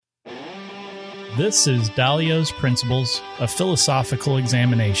This is Dalio's Principles, a philosophical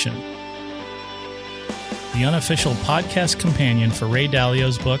examination. The unofficial podcast companion for Ray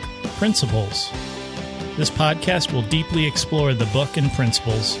Dalio's book, Principles. This podcast will deeply explore the book and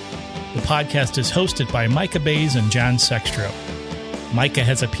principles. The podcast is hosted by Micah Bays and John Sextro. Micah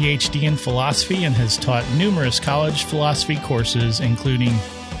has a PhD in philosophy and has taught numerous college philosophy courses, including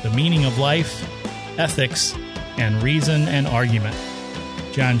The Meaning of Life, Ethics, and Reason and Argument.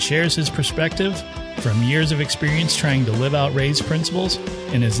 John shares his perspective from years of experience trying to live out Ray's principles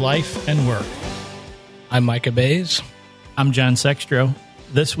in his life and work. I'm Micah Bays. I'm John Sextro.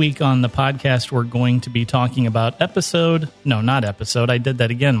 This week on the podcast, we're going to be talking about I did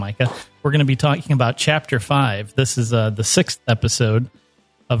that again, Micah. We're going to be talking about Chapter 5. This is the sixth episode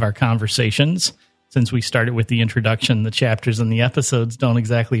of our conversations. Since we started with the introduction, the chapters and the episodes don't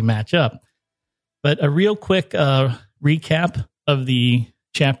exactly match up. But a real quick recap of the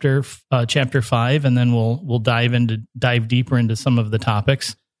chapter 5, and then we'll dive deeper into some of the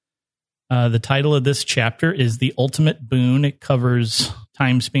topics. The title of this chapter is The Ultimate Boon. It covers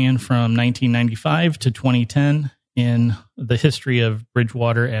time span from 1995 to 2010 in the history of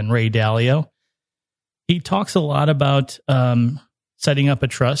Bridgewater and Ray Dalio. He talks a lot about setting up a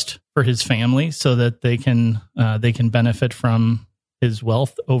trust for his family so that they can benefit from his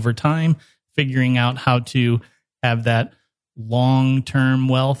wealth over time, figuring out how to have that long-term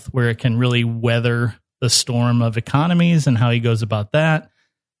wealth where it can really weather the storm of economies and how he goes about that.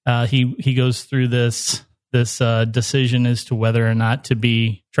 He goes through this decision as to whether or not to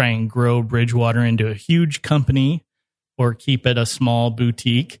try and grow Bridgewater into a huge company or keep it a small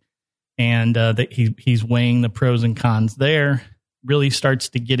boutique, and that he's weighing the pros and cons there. Really starts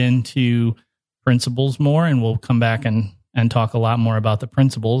to get into principles more, and we'll come back and talk a lot more about the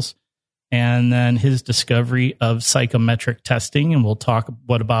principles. And then his discovery of psychometric testing, and we'll talk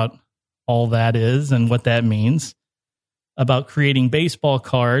what about all that is and what that means. About creating baseball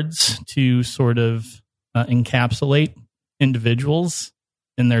cards to sort of encapsulate individuals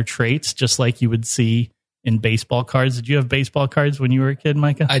in their traits, just like you would see in baseball cards. Did you have baseball cards when you were a kid,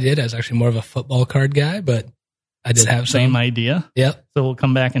 Micah? I did. I was actually more of a football card guy, but I did have some. Same idea. Yep. So we'll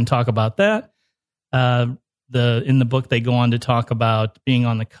come back and talk about that. In the book, they go on to talk about being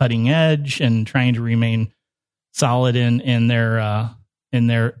on the cutting edge and trying to remain solid in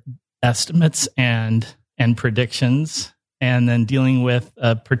their estimates and predictions, and then dealing with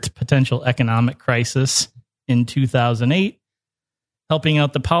a potential economic crisis in 2008, helping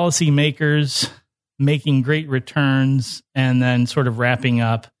out the policymakers, making great returns, and then sort of wrapping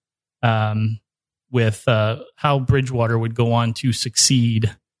up with how Bridgewater would go on to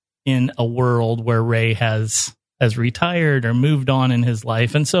succeed in a world where Ray has retired or moved on in his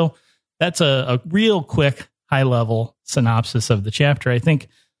life. And so that's a real quick, high-level synopsis of the chapter. I think,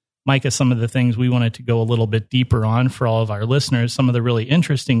 Micah, some of the things we wanted to go a little bit deeper on for all of our listeners, some of the really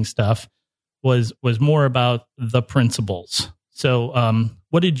interesting stuff was more about the principles. So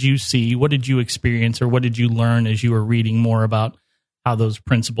what did you see? What did you experience? Or what did you learn as you were reading more about how those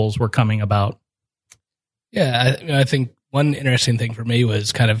principles were coming about? Yeah, I think one interesting thing for me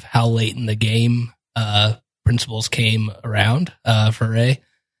was kind of how late in the game principles came around for Ray.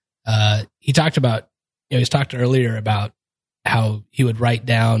 He talked about, he's talked earlier about how he would write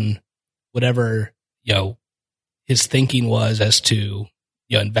down whatever, his thinking was as to,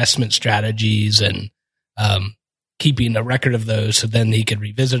 investment strategies and keeping a record of those so then he could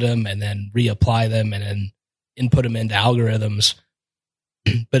revisit them and then reapply them and then input them into algorithms.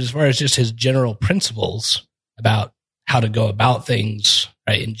 But as far as just his general principles about how to go about things,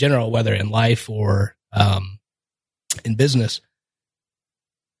 right, in general, whether in life or in business,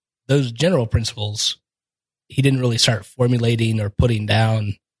 those general principles he didn't really start formulating or putting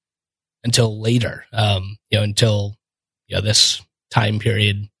down until later, until this time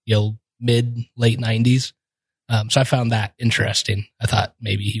period, late 90s. So I found that interesting. I thought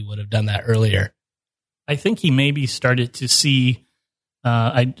maybe he would have done that earlier. I think he maybe started to see,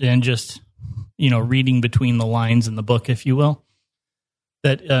 reading between the lines in the book, if you will,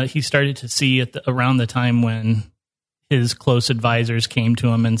 that he started to see around the time when his close advisors came to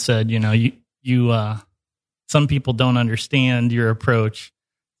him and said, some people don't understand your approach.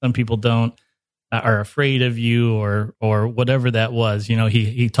 Some people are afraid of you or whatever that was.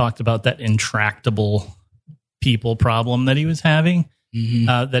 He talked about that intractable people problem that he was having,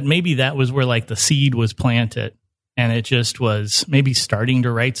 that maybe that was where like the seed was planted, and it just was maybe starting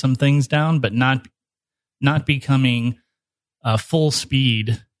to write some things down, but not becoming full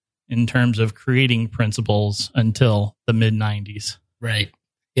speed in terms of creating principles until the mid-90s. Right.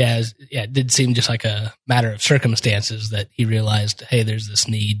 Yeah, it did seem just like a matter of circumstances that he realized, hey, there's this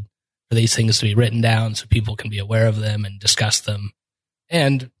need for these things to be written down so people can be aware of them and discuss them.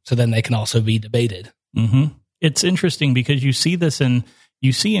 And so then they can also be debated. Mm-hmm. It's interesting because you see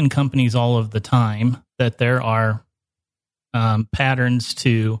in companies all of the time that there are patterns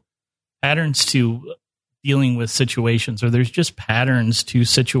to dealing with situations, or there's just patterns to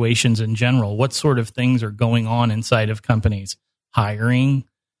situations in general. What sort of things are going on inside of companies? Hiring,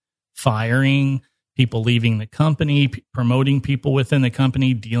 firing, people leaving the company, promoting people within the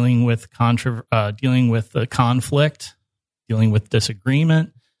company, dealing with the conflict, dealing with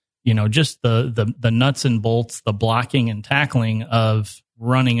disagreement. Just the nuts and bolts, the blocking and tackling of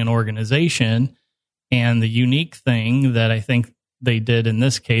running an organization. And the unique thing that I think they did in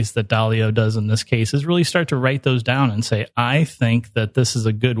this case, that Dalio does in this case, is really start to write those down and say, I think that this is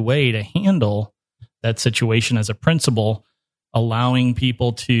a good way to handle that situation as a principal, allowing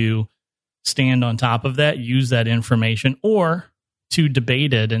people to stand on top of that, use that information, or to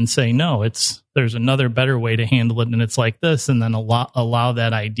debate it and say, no, there's another better way to handle it, and it's like this, and then allow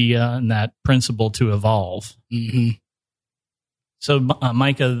that idea and that principle to evolve. Mm-hmm. So,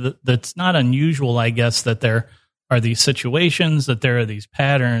 Micah, that's not unusual, I guess, that there are these situations, that there are these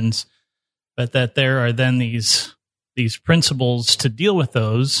patterns, but that there are then these principles to deal with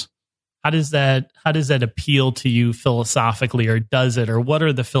those. How does that appeal to you philosophically, or does it? Or what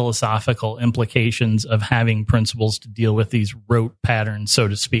are the philosophical implications of having principles to deal with these rote patterns, so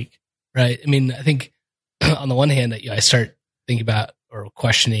to speak? Right. I mean, I think on the one hand, I start thinking about or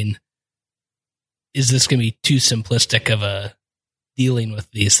questioning, is this going to be too simplistic of a dealing with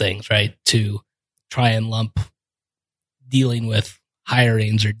these things, right? To try and lump dealing with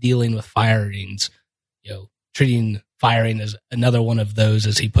hirings or dealing with firings, treating firing as another one of those,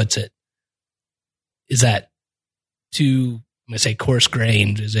 as he puts it. Is that too, I'm going to say,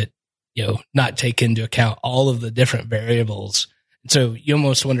 coarse-grained? Is it, not take into account all of the different variables? And so you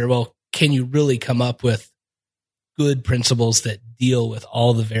almost wonder, well, can you really come up with good principles that deal with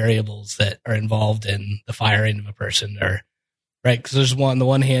all the variables that are involved in the firing of a person? Or, right? Because there's on the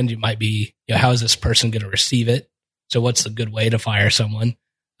one hand, you might be, how is this person going to receive it? So what's the good way to fire someone?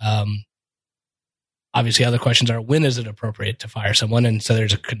 Obviously, other questions are, when is it appropriate to fire someone? And so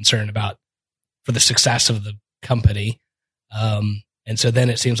there's a concern about for the success of the company. And so then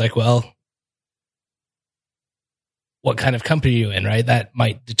it seems like, well, what kind of company are you in, right? That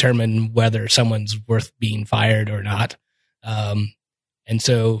might determine whether someone's worth being fired or not. And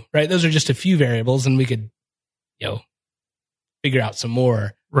so, right, those are just a few variables, and we could, figure out some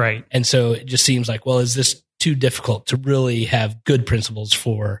more. Right. And so it just seems like, well, is this too difficult to really have good principles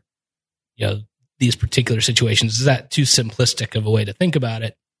for, these particular situations? Is that too simplistic of a way to think about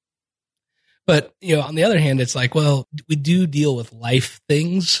it? But, on the other hand, it's like, well, we do deal with life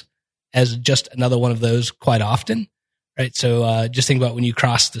things as just another one of those quite often, right? So just think about when you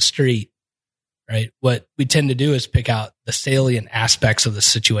cross the street, right? What we tend to do is pick out the salient aspects of the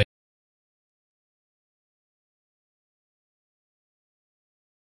situation.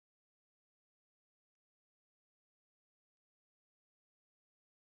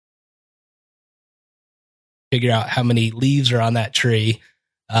 Figure out how many leaves are on that tree.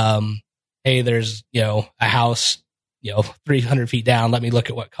 Hey, there's, a house, 300 feet down. Let me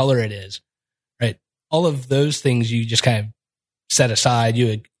look at what color it is, right? All of those things you just kind of set aside.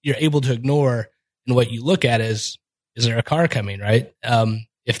 You're able to ignore, and what you look at is there a car coming, right?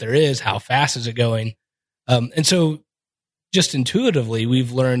 If there is, how fast is it going? And so just intuitively,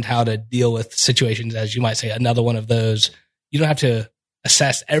 we've learned how to deal with situations, as you might say, another one of those. You don't have to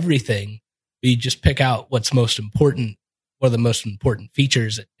assess everything, but you just pick out what's most important, what are the most important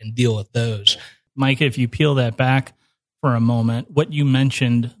features, and deal with those. Mike, if you peel that back for a moment, what you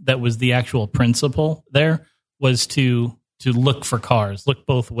mentioned that was the actual principle there was to look for cars, look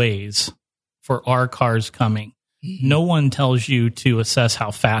both ways for our cars coming. Mm-hmm. No one tells you to assess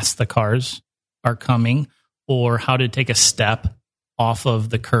how fast the cars are coming or how to take a step off of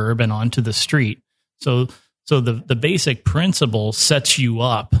the curb and onto the street. So the basic principle sets you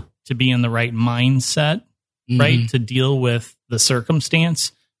up to be in the right mindset, right, to deal with the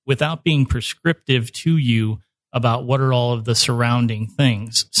circumstance without being prescriptive to you about what are all of the surrounding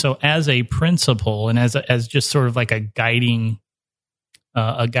things. So as a principle and as just sort of like a guiding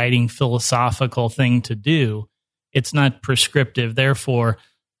philosophical thing to do, it's not prescriptive. Therefore,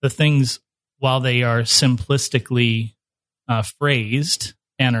 the things, while they are simplistically phrased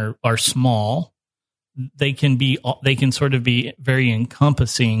and are small, they can sort of be very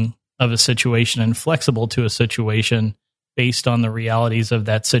encompassing of a situation and flexible to a situation based on the realities of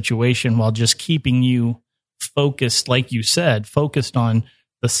that situation, while just keeping you focused, like you said, focused on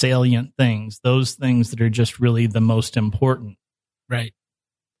the salient things, those things that are just really the most important. Right.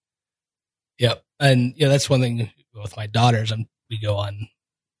 Yep. And that's one thing with my daughters. We go on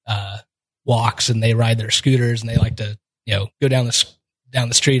walks and they ride their scooters and they like to, go down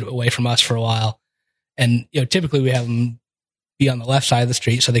the street away from us for a while. And, typically we have them be on the left side of the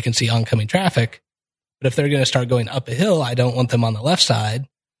street so they can see oncoming traffic. But if they're going to start going up a hill, I don't want them on the left side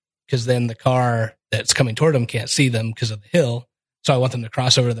because then the car that's coming toward them can't see them because of the hill. So I want them to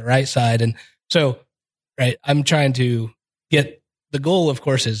cross over to the right side. And so, right, I'm trying to get the goal, of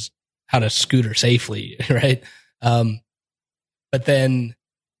course, is how to scooter safely, right? But then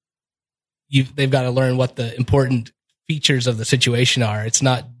they've got to learn what the important features of the situation are. It's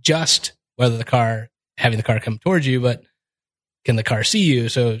not just whether having the car come towards you, but can the car see you?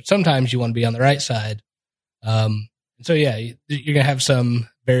 So sometimes you want to be on the right side. So yeah, you're going to have some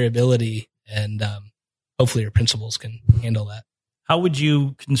variability and hopefully your principals can handle that. How would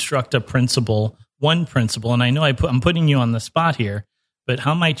you construct one principle? And I know I'm putting you on the spot here, but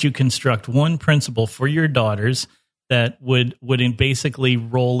how might you construct one principle for your daughters that would basically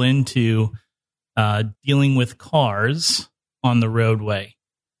roll into dealing with cars on the roadway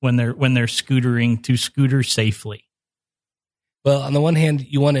when they're scootering to scooter safely? Well, on the one hand,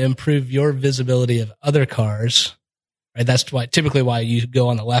 you want to improve your visibility of other cars, right? That's typically why you go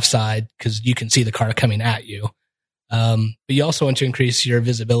on the left side, because you can see the car coming at you. But you also want to increase your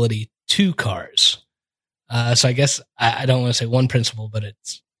visibility to cars. So I guess I don't want to say one principle, but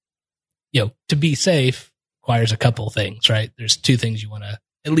it's, to be safe requires a couple things, right? There's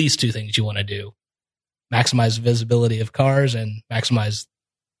at least two things you want to do. Maximize visibility of cars and maximize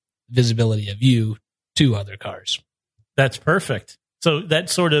visibility of you to other cars. That's perfect. So that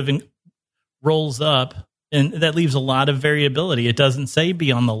sort of rolls up, and that leaves a lot of variability. It doesn't say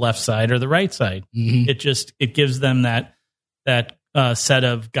be on the left side or the right side. Mm-hmm. It gives them that set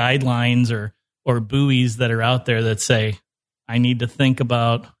of guidelines or buoys that are out there that say, I need to think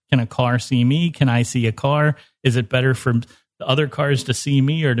about, can a car see me? Can I see a car? Is it better for the other cars to see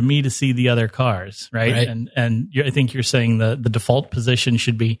me or to me to see the other cars? Right. And I think you're saying the default position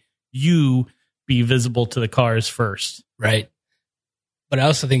should be you be visible to the cars first. Right. But I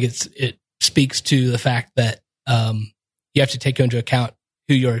also think it speaks to the fact that you have to take into account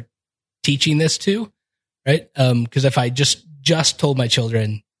who you're teaching this to, right? Because if I just told my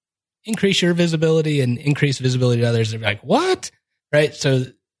children, increase your visibility and increase visibility to others, they'd be like, what? Right? So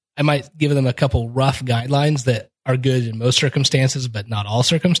I might give them a couple rough guidelines that are good in most circumstances, but not all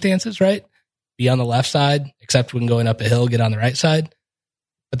circumstances, right? Be on the left side, except when going up a hill, get on the right side.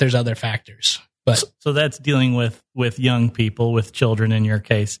 But there's other factors. But so that's dealing with young people, with children in your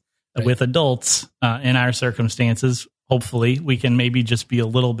case. Right. With adults, in our circumstances, hopefully we can maybe just be a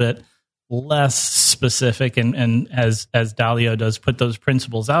little bit less specific and as Dalio does, put those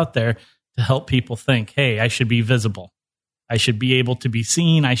principles out there to help people think, hey, I should be visible. I should be able to be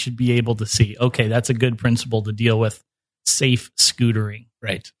seen. I should be able to see. Okay, that's a good principle to deal with safe scootering.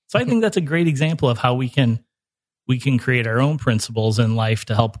 Right. So I think that's a great example of how we can create our own principles in life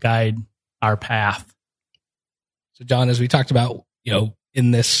to help guide our path. So John, as we talked about,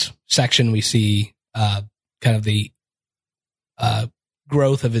 in this section, we see kind of the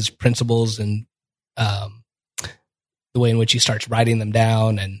growth of his principles and the way in which he starts writing them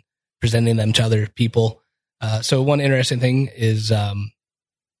down and presenting them to other people. So one interesting thing is,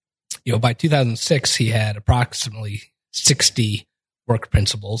 by 2006, he had approximately 60 work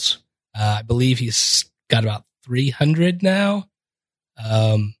principles. I believe he's got about 300 now.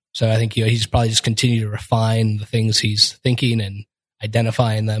 So I think he's probably just continued to refine the things he's thinking and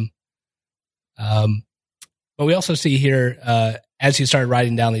identifying them. But we also see here, as he started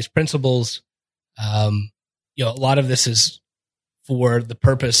writing down these principles, a lot of this is for the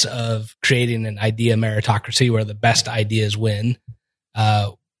purpose of creating an idea meritocracy where the best ideas win.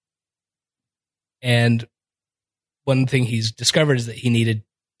 And one thing he's discovered is that he needed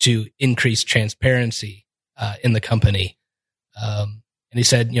to increase transparency in the company. And he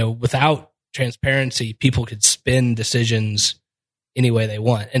said, without transparency, people could spin decisions any way they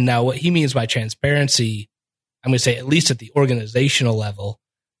want. And now what he means by transparency, I'm going to say at least at the organizational level,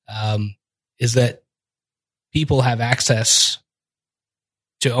 is that people have access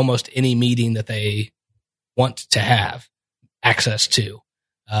to almost any meeting that they want to have access to.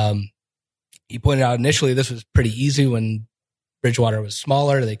 He pointed out initially this was pretty easy when Bridgewater was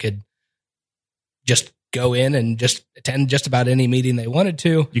smaller. They could just go in and just attend just about any meeting they wanted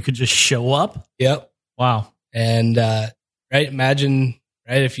to. You could just show up? Yep. Wow. And, imagine,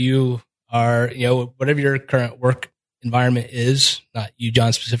 if you are, whatever your current work environment is, not you,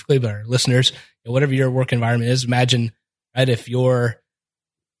 John, specifically, but our listeners, whatever your work environment is, imagine, if your,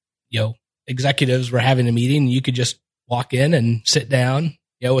 executives were having a meeting, you could just walk in and sit down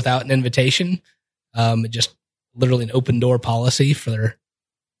without an invitation, just literally an open door policy for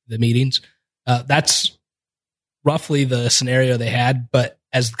the meetings. That's roughly the scenario they had. But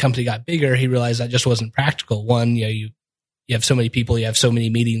as the company got bigger, he realized that just wasn't practical. One, you have so many people, you have so many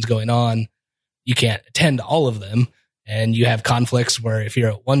meetings going on, you can't attend all of them. And you have conflicts where if you're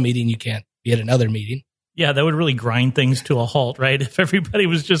at one meeting, you can't be at another meeting. Yeah, that would really grind things to a halt, right? If everybody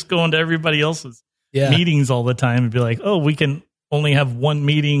was just going to everybody else's meetings all the time, it'd be like, oh, we can only have one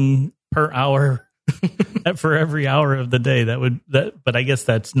meeting per hour for every hour of the day. But I guess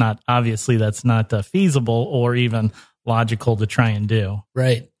that's not feasible or even logical to try and do.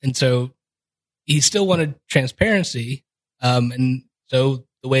 Right. And so he still wanted transparency. And so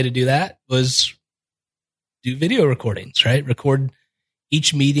the way to do that was do video recordings, right? Record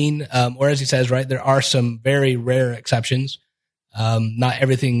each meeting, or as he says, right, there are some very rare exceptions. Not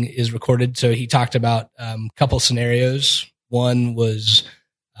everything is recorded. So he talked about a couple scenarios. One was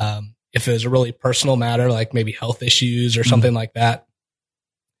if it was a really personal matter, like maybe health issues or something like that,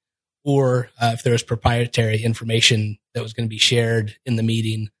 or if there was proprietary information that was going to be shared in the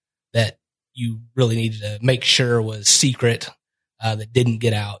meeting that you really needed to make sure was secret, that didn't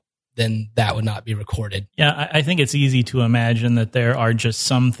get out, then that would not be recorded. Yeah, I think it's easy to imagine that there are just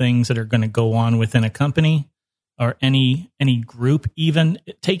some things that are going to go on within a company or any group. Even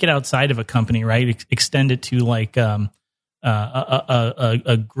take it outside of a company, right? Extend it to like a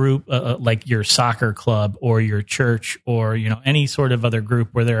group like your soccer club or your church or any sort of other group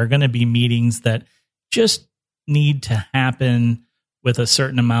where there are going to be meetings that just need to happen with a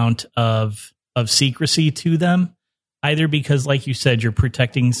certain amount of secrecy to them. Either because, like you said, you're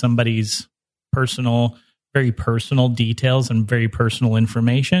protecting somebody's very personal details and very personal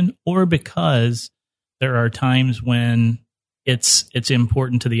information, or because there are times when it's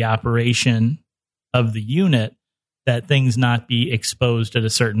important to the operation of the unit that things not be exposed at a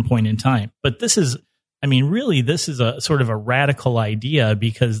certain point in time. But this is a sort of a radical idea,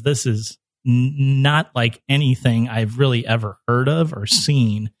 because this is not like anything I've really ever heard of or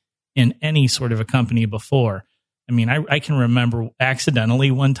seen in any sort of a company before. I mean, I can remember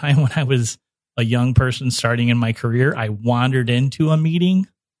accidentally one time when I was a young person starting in my career, I wandered into a meeting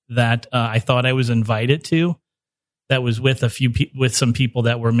that I thought I was invited to, that was with with some people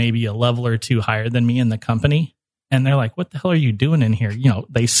that were maybe a level or two higher than me in the company. And they're like, what the hell are you doing in here?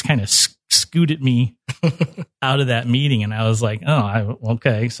 They kind of scooted me out of that meeting. And I was like,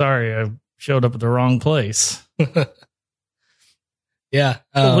 okay, sorry, I showed up at the wrong place. Yeah.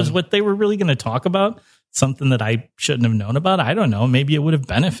 Was what they were really going to talk about something that I shouldn't have known about? I don't know. Maybe it would have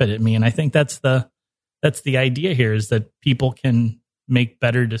benefited me. And I think that's the idea here, is that people can make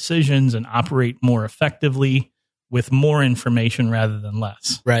better decisions and operate more effectively with more information rather than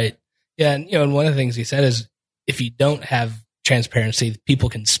less. Right. Yeah. And one of the things he said is, if you don't have transparency, people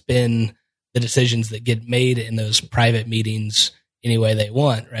can spin the decisions that get made in those private meetings any way they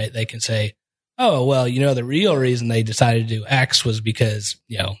want, right? They can say, oh, well, the real reason they decided to do X was because,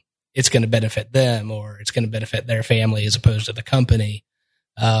 it's going to benefit them or it's going to benefit their family as opposed to the company.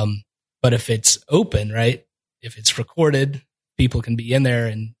 But if it's open, right? If it's recorded, people can be in there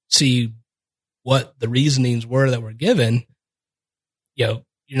and see what the reasonings were that were given. You're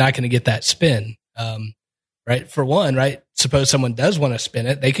not going to get that spin. Right. For one, right. Suppose someone does want to spin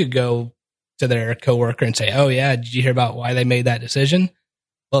it. They could go to their coworker and say, oh yeah, did you hear about why they made that decision?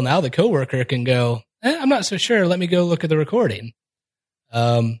 Well, now the coworker can go, I'm not so sure. Let me go look at the recording.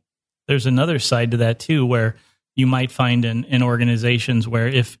 There's another side to that too, where you might find in organizations where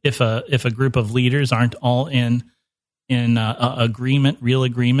if a group of leaders aren't all in real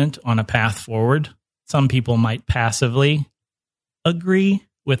agreement on a path forward, some people might passively agree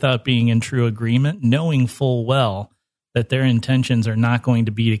without being in true agreement, knowing full well that their intentions are not going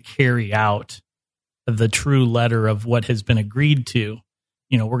to be to carry out the true letter of what has been agreed to.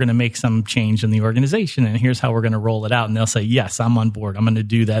 We're going to make some change in the organization, and here's how we're going to roll it out. And they'll say, yes, I'm on board. I'm going to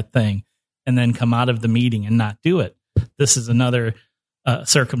do that thing, and then come out of the meeting and not do it. This is another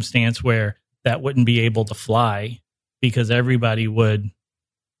circumstance where that wouldn't be able to fly, because everybody would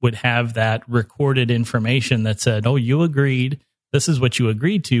have that recorded information that said, oh, you agreed. This is what you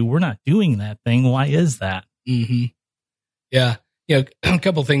agreed to. We're not doing that thing. Why is that? Mm-hmm. Yeah. A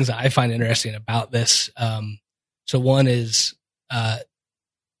couple of things that I find interesting about this. So one is,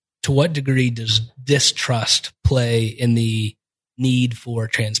 to what degree does distrust play in the need for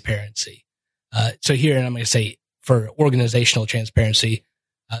transparency? So here, and I'm going to say for organizational transparency.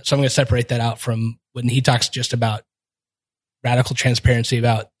 So I'm going to separate that out from when he talks just about radical transparency,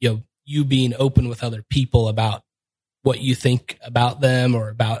 about, you being open with other people about what you think about them or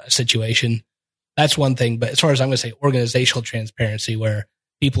about a situation. That's one thing. But as far as I'm going to say organizational transparency, where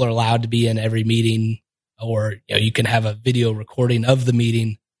people are allowed to be in every meeting, or you can have a video recording of the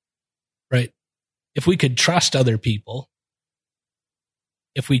meeting, right? If we could trust other people,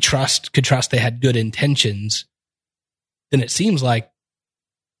 if we could trust they had good intentions, then it seems like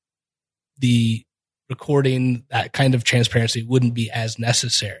the recording, that kind of transparency wouldn't be as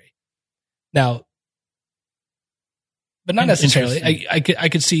necessary. Now, but not necessarily. I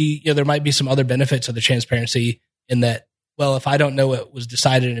could see, there might be some other benefits of the transparency in that, well, if I don't know what was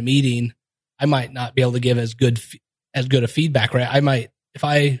decided in a meeting, I might not be able to give as good a feedback, right? I might, if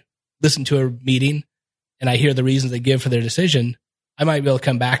I listen to a meeting and I hear the reasons they give for their decision, I might be able to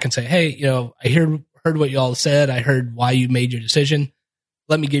come back and say, hey, I heard what you all said. I heard why you made your decision.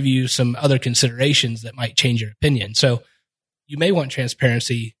 Let me give you some other considerations that might change your opinion. So you may want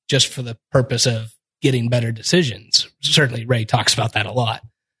transparency just for the purpose of getting better decisions. Certainly Ray talks about that a lot.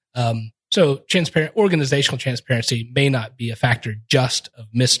 So organizational transparency may not be a factor just of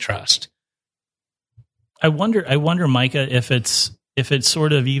mistrust. I wonder, Micah, if it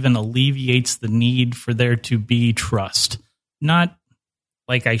sort of even alleviates the need for there to be trust. Not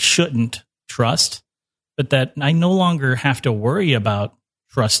like I shouldn't trust, but that I no longer have to worry about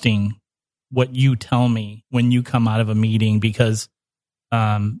trusting what you tell me when you come out of a meeting, because,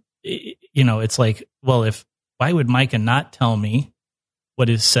 it's like, well, why would Micah not tell me what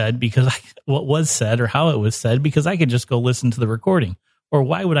is said what was said or how it was said, because I could just go listen to the recording? Or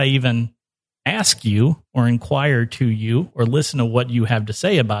why would I even ask you or inquire to you or listen to what you have to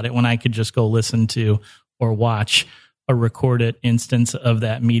say about it when I could just go listen to or watch a recorded instance of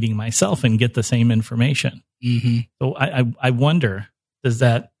that meeting myself and get the same information? Mm-hmm. So I wonder, does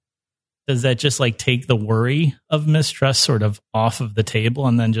that just like take the worry of mistrust sort of off of the table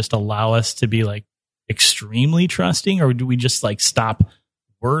and then just allow us to be like extremely trusting? Or do we just like stop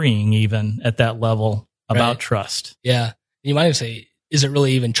worrying even at that level about trust? Yeah. You might even say, is it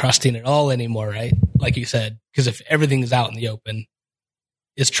really even trusting at all anymore, right? Like you said, because if everything is out in the open,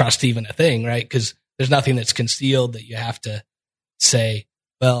 is trust even a thing, right? Because there's nothing that's concealed that you have to say,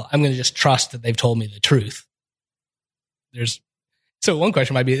 well, I'm going to just trust that they've told me the truth. So one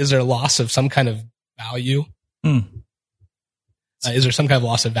question might be, is there a loss of some kind of value? Is there some kind of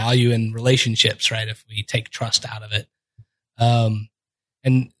loss of value in relationships, right? If we take trust out of it.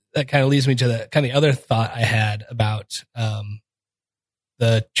 And that kind of leads me to the other thought I had about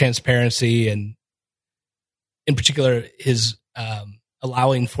the transparency, and in particular his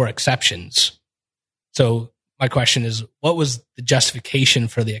allowing for exceptions. So my question is, what was the justification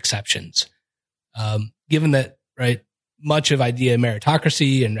for the exceptions? Given that, right, much of idea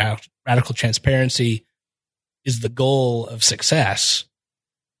meritocracy and radical transparency is the goal of success,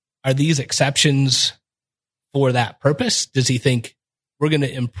 are these exceptions for that purpose? Does he think we're going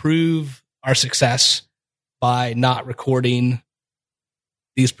to improve our success by not recording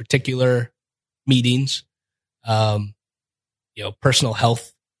these particular meetings, personal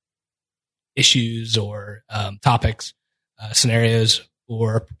health issues or topics, scenarios,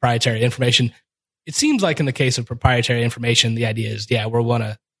 or proprietary information? It seems like in the case of proprietary information, the idea is, we want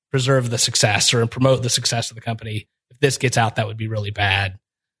to preserve the success or promote the success of the company. If this gets out, that would be really bad.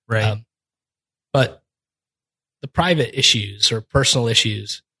 Right. But the private issues or personal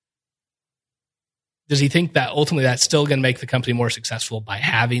issues, does he think that ultimately that's still going to make the company more successful by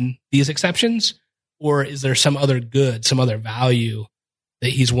having these exceptions? Or is there some other good, some other value that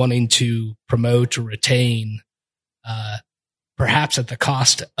he's wanting to promote or retain, perhaps at the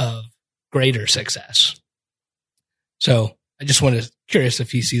cost of greater success? So I just curious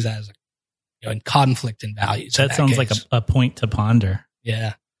if he sees that as in conflict in values. That sounds like a point to ponder.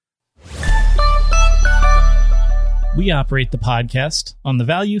 Yeah. We operate the podcast on the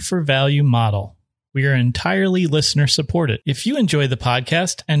value for value model. We are entirely listener supported. If you enjoy the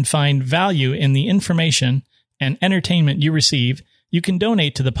podcast and find value in the information and entertainment you receive, you can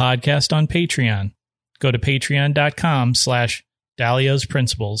donate to the podcast on Patreon. Go to patreon.com/Dalio's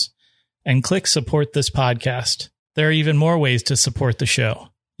Principles and click support this podcast. There are even more ways to support the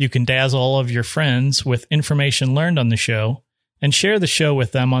show. You can dazzle all of your friends with information learned on the show and share the show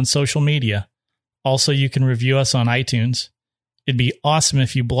with them on social media. Also, you can review us on iTunes. It'd be awesome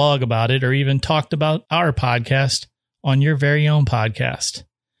if you blog about it or even talked about our podcast on your very own podcast.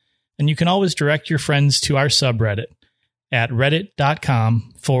 And you can always direct your friends to our subreddit at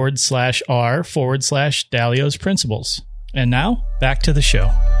reddit.com/r/Dalio's Principles. And now, back to the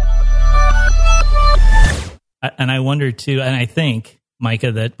show. And I wonder too, and I think,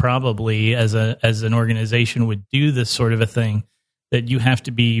 Micah, that probably as an organization would do this sort of a thing, that you have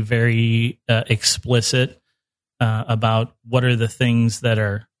to be very explicit about what are the things that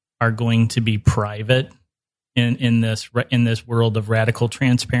are going to be private in this world of radical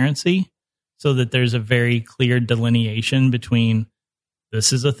transparency, so that there's a very clear delineation between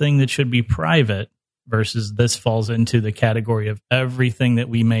this is a thing that should be private versus this falls into the category of everything that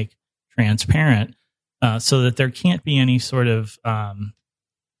we make transparent, so that there can't be any sort of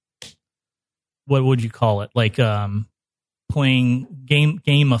what would you call it, like playing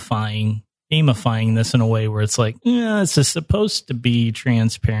gamifying this in a way where it's like, yeah, this is supposed to be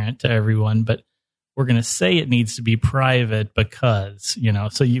transparent to everyone, but we're going to say it needs to be private because,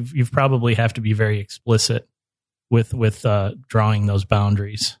 so you've probably have to be very explicit with drawing those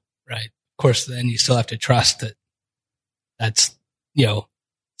boundaries. Right. Of course, then you still have to trust that that's,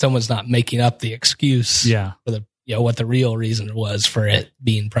 someone's not making up the excuse for the, what the real reason was for it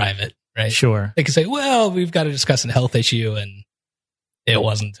being private, right? Sure. They can say, well, we've got to discuss a health issue, and it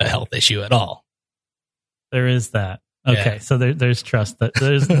wasn't a health issue at all. There is that. Okay. Yeah. So there's trust.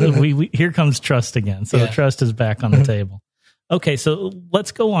 There's we here comes trust again. So the trust is back on the table. Okay. So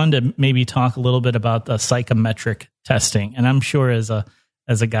let's go on to maybe talk a little bit about the psychometric testing. And I'm sure as a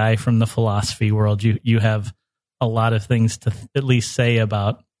guy from the philosophy world, you have a lot of things to at least say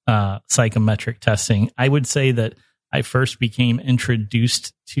about psychometric testing. I would say that I first became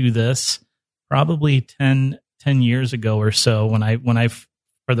introduced to this probably 10 years ago or so when I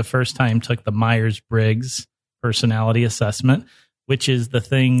for the first time took the Myers-Briggs personality assessment, which is the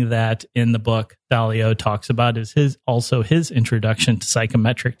thing that in the book Dalio talks about is his introduction to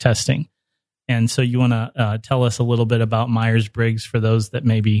psychometric testing. And so you want to tell us a little bit about Myers-Briggs for those that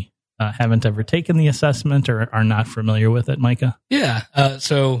maybe haven't ever taken the assessment or are not familiar with it, Micah? Yeah.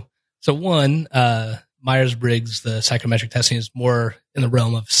 So one, Myers-Briggs, the psychometric testing is more in the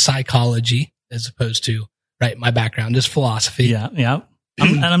realm of psychology as opposed to, right, my background is philosophy. Yeah.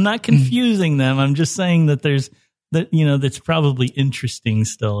 And I'm not confusing them. I'm just saying that that's probably interesting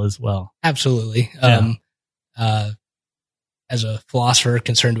still as well. Absolutely. Yeah. As a philosopher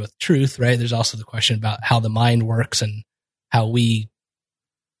concerned with truth, right, there's also the question about how the mind works and how we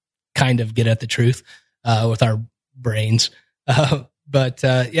kind of get at the truth with our brains. But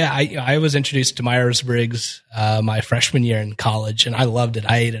I was introduced to Myers-Briggs my freshman year in college, and I loved it.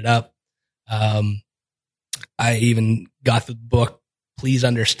 I ate it up. I even got the book Please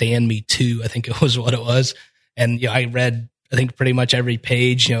Understand Me Too, I think it was what it was. And I read, I think, pretty much every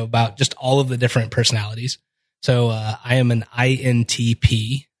page, about just all of the different personalities. So I am an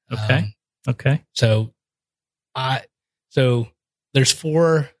INTP. Okay. So there's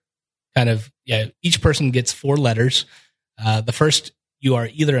four kind of, each person gets four letters. The first, you are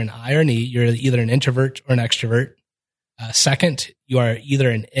either an I or an E. You're either an introvert or an extrovert. Second, you are either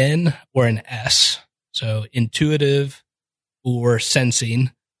an N or an S. So intuitive or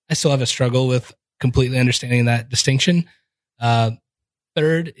sensing. I still have a struggle with completely understanding that distinction.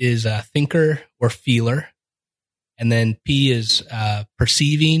 Third is a thinker or feeler. And then P is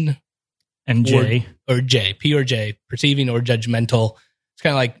perceiving. And J. Or J. P or J. Perceiving or judgmental. It's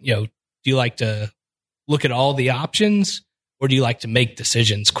kind of like, do you like to look at all the options or do you like to make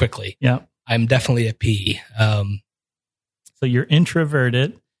decisions quickly? Yeah. I'm definitely a P. So you're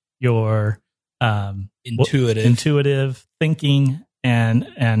introverted, you're intuitive, thinking,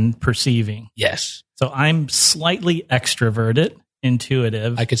 and perceiving. Yes. So I'm slightly extroverted,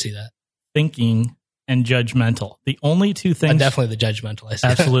 intuitive. I could see that. Thinking and judgmental. The only two things. I'm definitely the judgmental.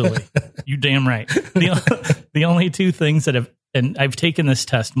 Absolutely. You damn right. The only two things that have, and I've taken this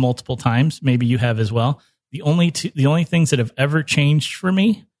test multiple times, maybe you have as well. The only things that have ever changed for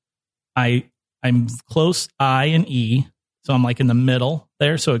me, I'm close I and E. So I'm like in the middle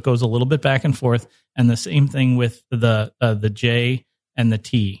there. So it goes a little bit back and forth. And the same thing with the J and the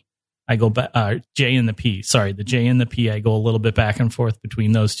T. I go back, J and the P. Sorry, the J and the P. I go a little bit back and forth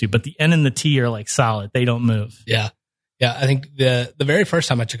between those two. But the N and the T are like solid. They don't move. Yeah. I think the very first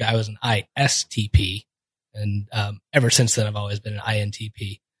time I took it, I was an ISTP. And ever since then, I've always been an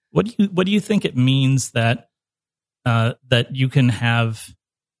INTP. What do you think it means that you can have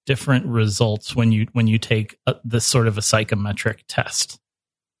different results when you take this sort of a psychometric test?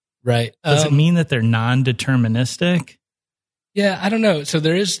 Right. Does it mean that they're non-deterministic? Yeah, I don't know. So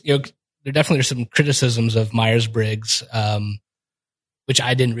there there definitely are some criticisms of Myers-Briggs, which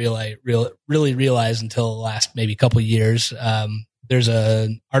I didn't really realize until the last maybe couple of years. There's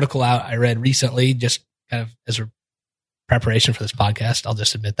an article out I read recently, just kind of as a preparation for this podcast. I'll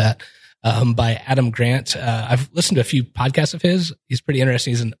just admit that. By Adam Grant. I've listened to a few podcasts of his. He's pretty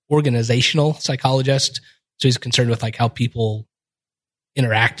interesting. He's an organizational psychologist. So he's concerned with like how people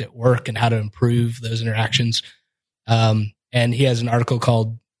interact at work and how to improve those interactions. And he has an article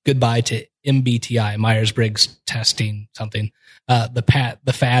called Goodbye to MBTI, Myers-Briggs testing something, the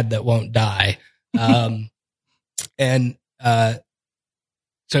fad that won't die. And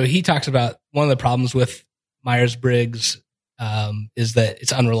so he talks about one of the problems with Myers-Briggs is that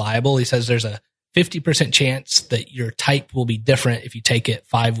it's unreliable. He says there's a 50% chance that your type will be different if you take it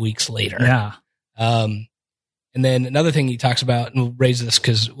 5 weeks later. Yeah. And then another thing he talks about, and we'll raise this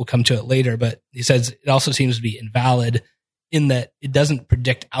because we'll come to it later, but he says it also seems to be invalid in that it doesn't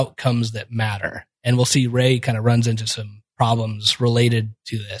predict outcomes that matter. And we'll see Ray kind of runs into some problems related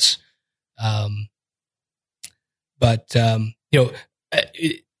to this. I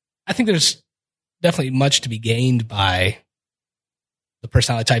think there's definitely much to be gained by the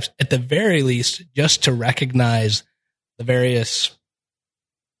personality types, at the very least, just to recognize the various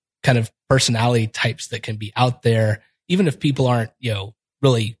kind of personality types that can be out there, even if people aren't,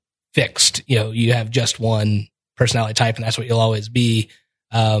 really fixed. You have just one personality type and that's what you'll always be.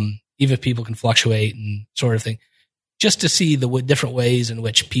 Even if people can fluctuate and sort of thing, just to see the different ways in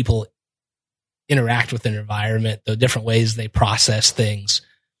which people interact with an environment, the different ways they process things.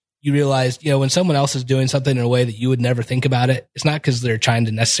 You realize, when someone else is doing something in a way that you would never think about it, it's not because they're trying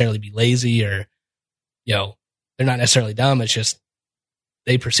to necessarily be lazy or, they're not necessarily dumb. It's just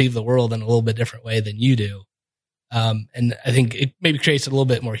they perceive the world in a little bit different way than you do. And I think it maybe creates a little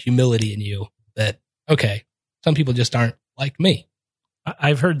bit more humility in you that, okay, some people just aren't like me.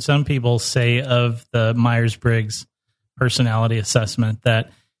 I've heard some people say of the Myers-Briggs personality assessment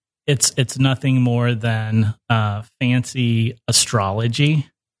that it's nothing more than fancy astrology.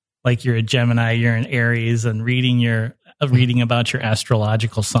 Like you're a Gemini, you're an Aries, and reading about your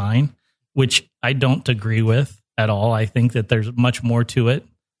astrological sign, which I don't agree with at all. I think that there's much more to it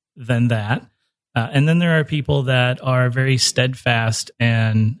than that. And then there are people that are very steadfast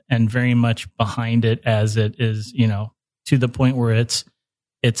and very much behind it as it is, to the point where it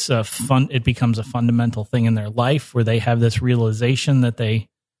becomes a fundamental thing in their life where they have this realization that they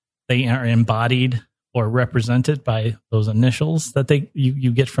are embodied or represented by those initials that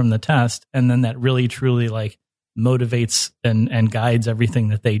you get from the test. And then that really truly like motivates and guides everything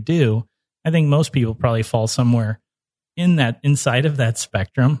that they do. I think most people probably fall somewhere inside of that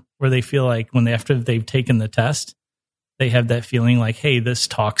spectrum where they feel like after they've taken the test, they have that feeling like, hey, this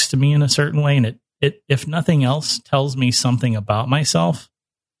talks to me in a certain way. And it, if nothing else, tells me something about myself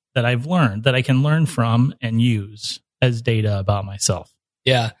that I've learned, that I can learn from and use as data about myself.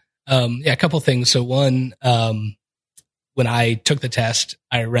 Yeah. A couple things. So one, when I took the test,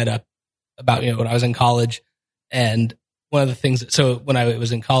 I read up about, when I was in college, and one of the things when I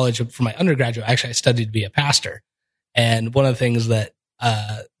was in college for my undergraduate, actually I studied to be a pastor. And one of the things that,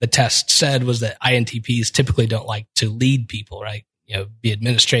 the test said was that INTPs typically don't like to lead people, right? Be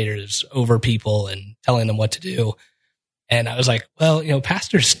administrators over people and telling them what to do. And I was like, well,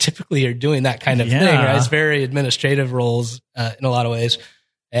 pastors typically are doing that kind of thing, right? It's very administrative roles, in a lot of ways.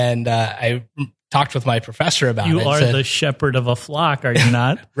 And I talked with my professor about it. You are the shepherd of a flock, are you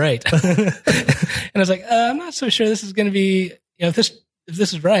not? Right. And I was like, I'm not so sure this is going to be, if this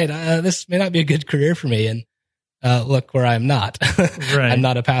is right, this may not be a good career for me. And look where I'm not. Right. I'm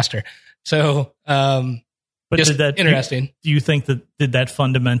not a pastor. So, but just interesting. Do you think did that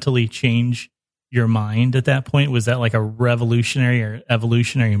fundamentally change your mind at that point? Was that like a revolutionary or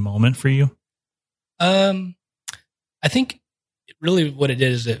evolutionary moment for you? I think really what it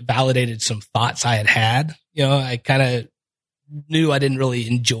did is it validated some thoughts I had. I kind of knew I didn't really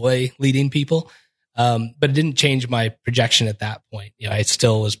enjoy leading people, but it didn't change my projection at that point. I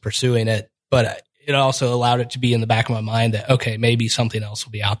still was pursuing it, but it also allowed it to be in the back of my mind that, okay, maybe something else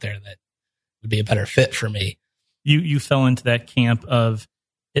will be out there that would be a better fit for me. You fell into that camp of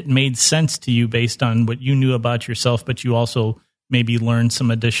it made sense to you based on what you knew about yourself, but you also maybe learned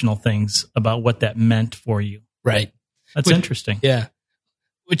some additional things about what that meant for you. Right. That's interesting. Yeah.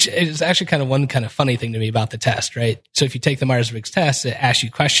 Which is actually kind of one kind of funny thing to me about the test, right? So if you take the Myers-Briggs test, it asks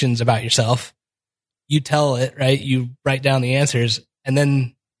you questions about yourself. You tell it, right? You write down the answers, and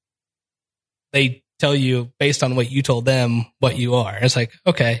then they tell you based on what you told them what you are. It's like,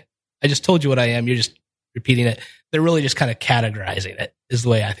 okay, I just told you what I am. You're just repeating it. They're really just kind of categorizing it is the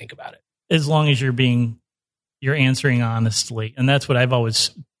way I think about it. As long as you're answering honestly. And that's what I've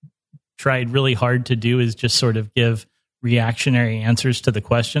always tried really hard to do, is just sort of give reactionary answers to the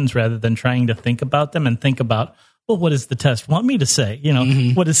questions rather than trying to think about them and think about, well, what does the test want me to say?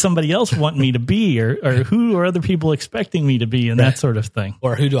 What does somebody else want me to be, or who are other people expecting me to be, and that sort of thing.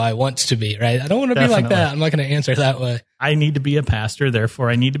 Or who do I want to be, right? I don't want to be like that. I'm not going to answer that way. I need to be a pastor, therefore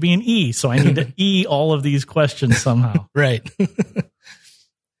I need to be an E. So I need to E all of these questions somehow. Right.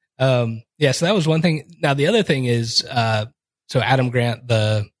 So that was one thing. Now the other thing is, so Adam Grant,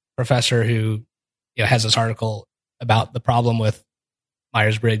 the professor who has this article about the problem with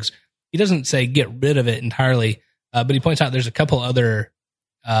Myers-Briggs, he doesn't say get rid of it entirely, But he points out there's a couple other,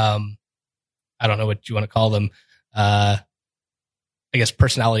 I don't know what you want to call them, I guess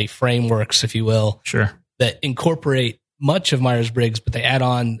personality frameworks, if you will, sure, that incorporate much of Myers-Briggs, but they add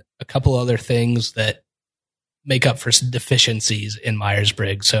on a couple other things that make up for some deficiencies in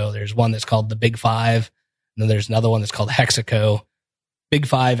Myers-Briggs. So there's one that's called the Big Five, and then there's another one that's called Hexaco. Big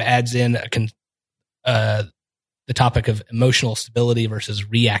Five adds in the topic of emotional stability versus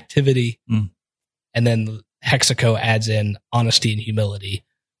reactivity. And then Hexaco adds in honesty and humility.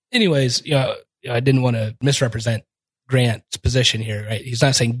 Anyways, I didn't want to misrepresent Grant's position here, right? He's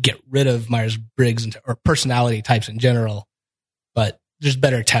not saying get rid of Myers-Briggs or personality types in general, but there's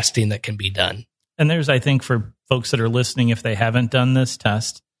better testing that can be done. And there's, I think, for folks that are listening, if they haven't done this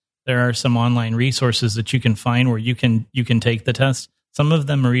test, there are some online resources that you can find where you can take the test. Some of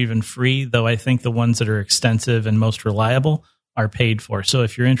them are even free, though I think the ones that are extensive and most reliable are paid for. So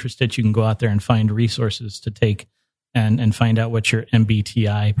if you're interested, you can go out there and find resources to take and find out what your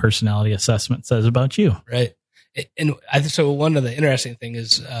MBTI personality assessment says about you. Right. And so one of the interesting thing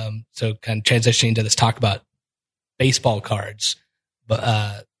is, so kind of transitioning to this talk about baseball cards.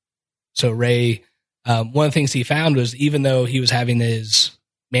 But so Ray, one of the things he found was even though he was having his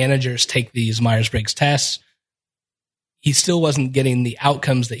managers take these Myers-Briggs tests, he still wasn't getting the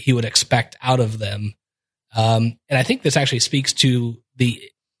outcomes that he would expect out of them. And I think this actually speaks to the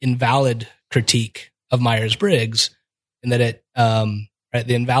invalid critique of Myers-Briggs, in that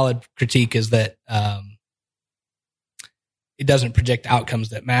the invalid critique is that it doesn't predict outcomes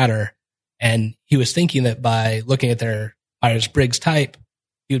that matter. And he was thinking that by looking at their Myers-Briggs type,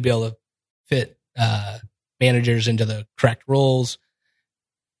 he would be able to fit managers into the correct roles,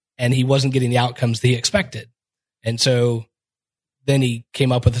 and he wasn't getting the outcomes that he expected. And so then he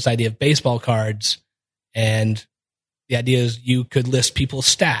came up with this idea of baseball cards, and the idea is you could list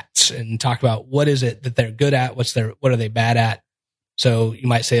people's stats and talk about what is it that they're good at, what are they bad at. So you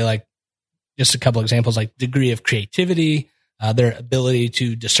might say, like, just a couple examples, like degree of creativity, their ability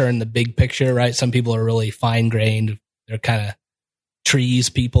to discern the big picture, right? Some people are really fine grained. They're kind of trees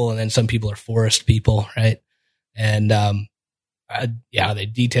people, and then some people are forest people, right? And they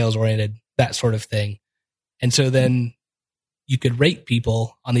details oriented, that sort of thing. And so then you could rate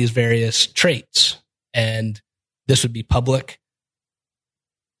people on these various traits, and this would be public.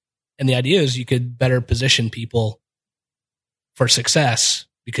 And the idea is you could better position people for success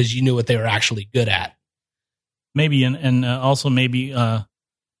because you knew what they were actually good at. Maybe, and also maybe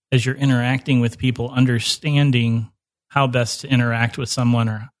as you're interacting with people, understanding how best to interact with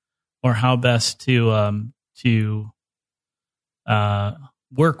someone, or how best to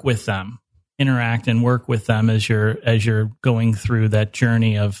work with them, interact and work with them as you're going through that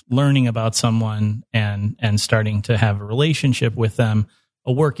journey of learning about someone and starting to have a relationship with them,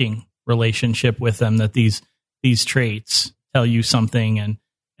 a working relationship with them, that these traits tell you something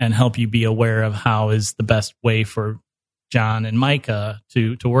and help you be aware of how is the best way for John and Micah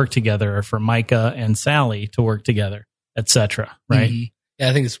to work together, or for Micah and Sally to work together, etc. Right? Mm-hmm. Yeah,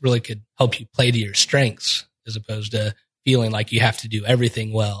 I think this really could help you play to your strengths as opposed to feeling like you have to do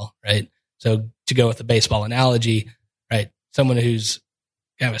everything well, right? So to go with the baseball analogy, right? Someone who's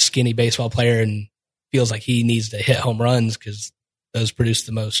kind of a skinny baseball player and feels like he needs to hit home runs because those produce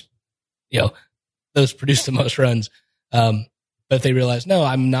the most runs. But if they realize, no,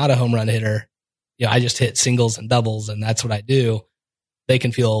 I'm not a home run hitter, I just hit singles and doubles, and that's what I do, they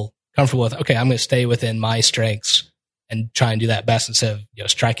can feel comfortable with, okay, I'm going to stay within my strengths and try and do that best instead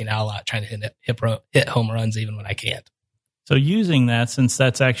of striking out a lot, trying to hit home runs even when I can't. So using that, since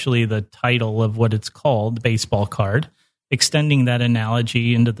that's actually the title of what it's called, the baseball card, extending that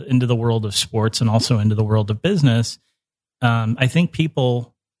analogy into the world of sports and also into the world of business, I think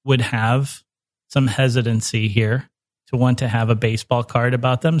people would have some hesitancy here to want to have a baseball card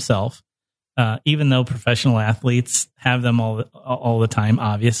about themselves, even though professional athletes have them all the time,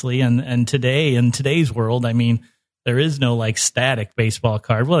 obviously. And today, in today's world, I mean, there is no like static baseball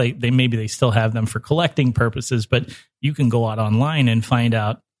card. Well, they still have them for collecting purposes, but you can go out online and find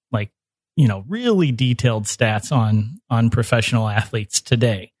out really detailed stats on professional athletes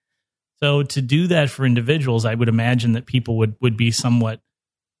today. So to do that for individuals, I would imagine that people would be somewhat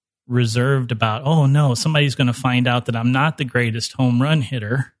reserved about, oh no, somebody's going to find out that I'm not the greatest home run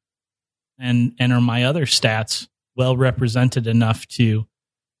hitter, and are my other stats well represented enough to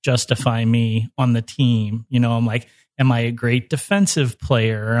justify me on the team? I'm like, am I a great defensive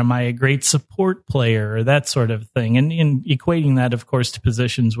player, or am I a great support player, or that sort of thing? And in equating that, of course, to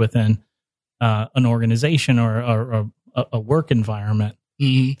positions within an organization or a work environment.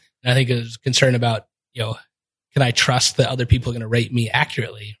 Mm-hmm. And I think there's concern about, can I trust that other people are going to rate me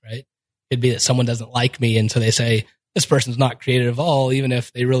accurately, right? Could be that someone doesn't like me, and so they say, this person's not creative at all, even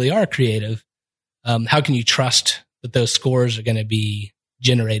if they really are creative. How can you trust that those scores are going to be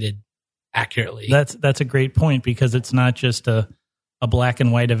generated accurately? That's a great point, because it's not just a black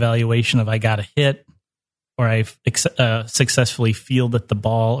and white evaluation of I got a hit, or I successfully fielded the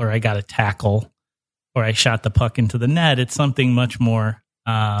ball, or I got a tackle, or I shot the puck into the net. It's something much more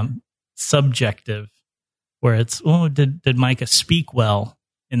subjective, where it's, did Micah speak well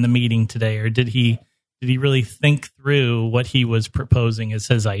in the meeting today, or did he really think through what he was proposing as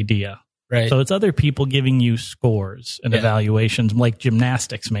his idea? Right. So it's other people giving you scores and evaluations, like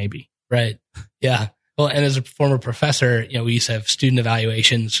gymnastics, maybe. Right. Yeah. Well, and as a former professor, we used to have student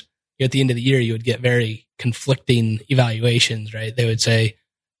evaluations. At the end of the year, you would get very conflicting evaluations, right? They would say,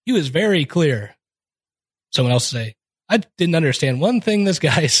 he was very clear. Someone else would say, I didn't understand one thing this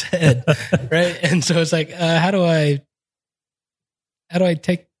guy said, right? And so it's like, how do I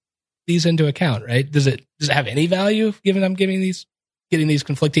take these into account, right? Does it have any value given I'm getting these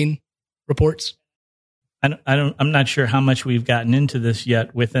conflicting reports? I'm not sure how much we've gotten into this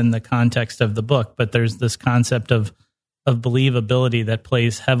yet within the context of the book, but there's this concept of believability that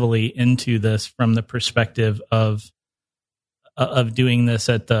plays heavily into this from the perspective of doing this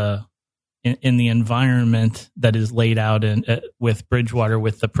in the environment that is laid out with Bridgewater,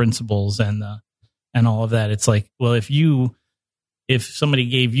 with the principles and all of that. It's like, well, if somebody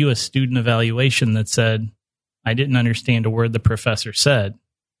gave you a student evaluation that said, I didn't understand a word the professor said,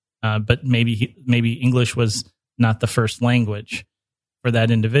 but maybe English was not the first language for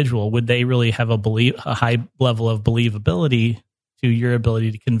that individual, would they really have a high level of believability to your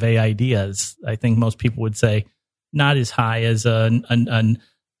ability to convey ideas? I think most people would say not as high as a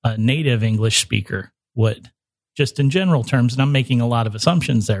native English speaker would, just in general terms. And I'm making a lot of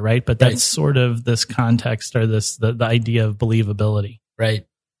assumptions there, right? But that's sort of this context, or the idea of believability. Right.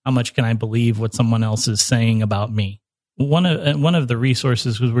 How much can I believe what someone else is saying about me? One of the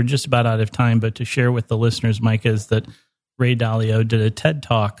resources, because we're just about out of time, but to share with the listeners, Micah, is that Ray Dalio did a TED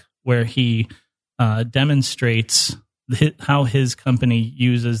Talk where he demonstrates how his company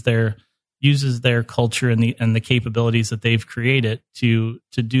uses their culture and the capabilities that they've created to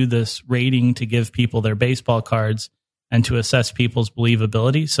do this rating, to give people their baseball cards and to assess people's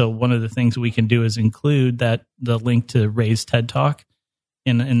believability. So one of the things we can do is include the link to Ray's TED Talk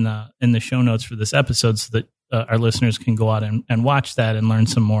in the show notes for this episode, so that our listeners can go out and watch that and learn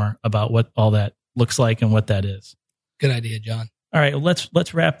some more about what all that looks like and what that is. Good idea, John. All right,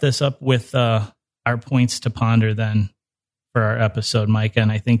 let's wrap this up with our points to ponder then for our episode, Micah.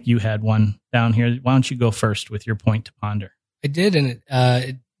 And I think you had one down here. Why don't you go first with your point to ponder? I did, and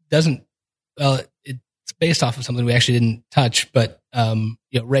it doesn't. Well, it's based off of something we actually didn't touch, but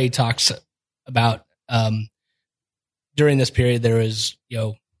Ray talks about during this period there was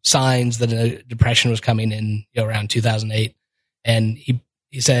signs that a depression was coming in around 2008, and he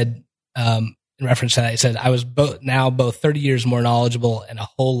said. In reference to that, he said, I was both 30 years more knowledgeable and a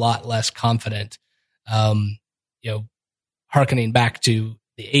whole lot less confident, hearkening back to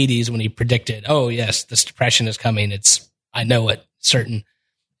the 80s when he predicted, oh, yes, this depression is coming. I know it, certain.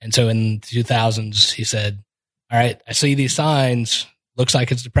 And so in the 2000s, he said, all right, I see these signs. Looks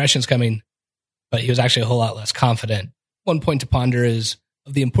like it's depression's coming. But he was actually a whole lot less confident. One point to ponder is,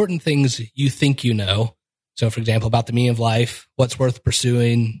 of the important things you think you know, so, for example, about the meaning of life, what's worth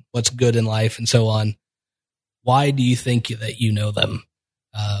pursuing, what's good in life, and so on. Why do you think that you know them?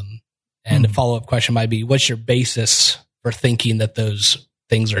 And a follow-up question might be, what's your basis for thinking that those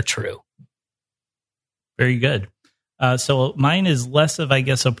things are true? Very good. So mine is less of, I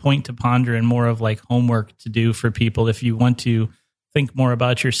guess, a point to ponder and more of like homework to do for people. If you want to think more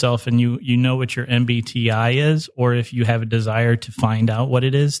about yourself and you know what your MBTI is, or if you have a desire to find out what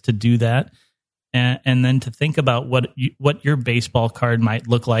it is, to do that. And then to think about what your baseball card might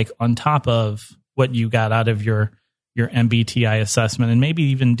look like on top of what you got out of your MBTI assessment, and maybe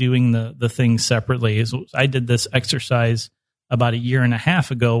even doing the things separately. So I did this exercise about a year and a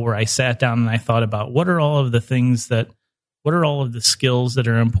half ago where I sat down and I thought about what are all of the skills that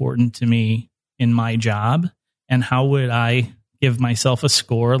are important to me in my job, and how would I give myself a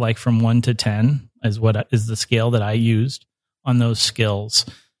score, like from 1 to 10 is the scale that I used on those skills.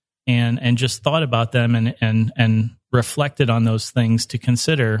 And just thought about them and reflected on those things to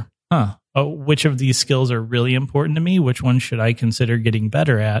consider, which of these skills are really important to me? Which ones should I consider getting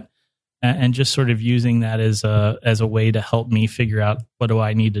better at? And just sort of using that as a way to help me figure out what do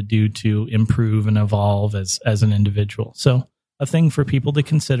I need to do to improve and evolve as an individual. So a thing for people to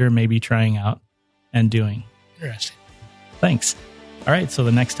consider maybe trying out and doing. Interesting. Thanks. All right, so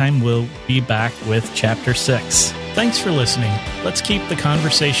the next time we'll be back with Chapter 6. Thanks for listening. Let's keep the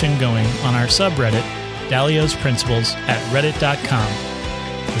conversation going on our subreddit, Dalio's Principles, at reddit.com.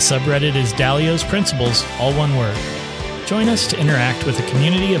 The subreddit is Dalio's Principles, all one word. Join us to interact with a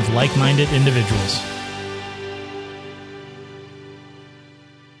community of like-minded individuals.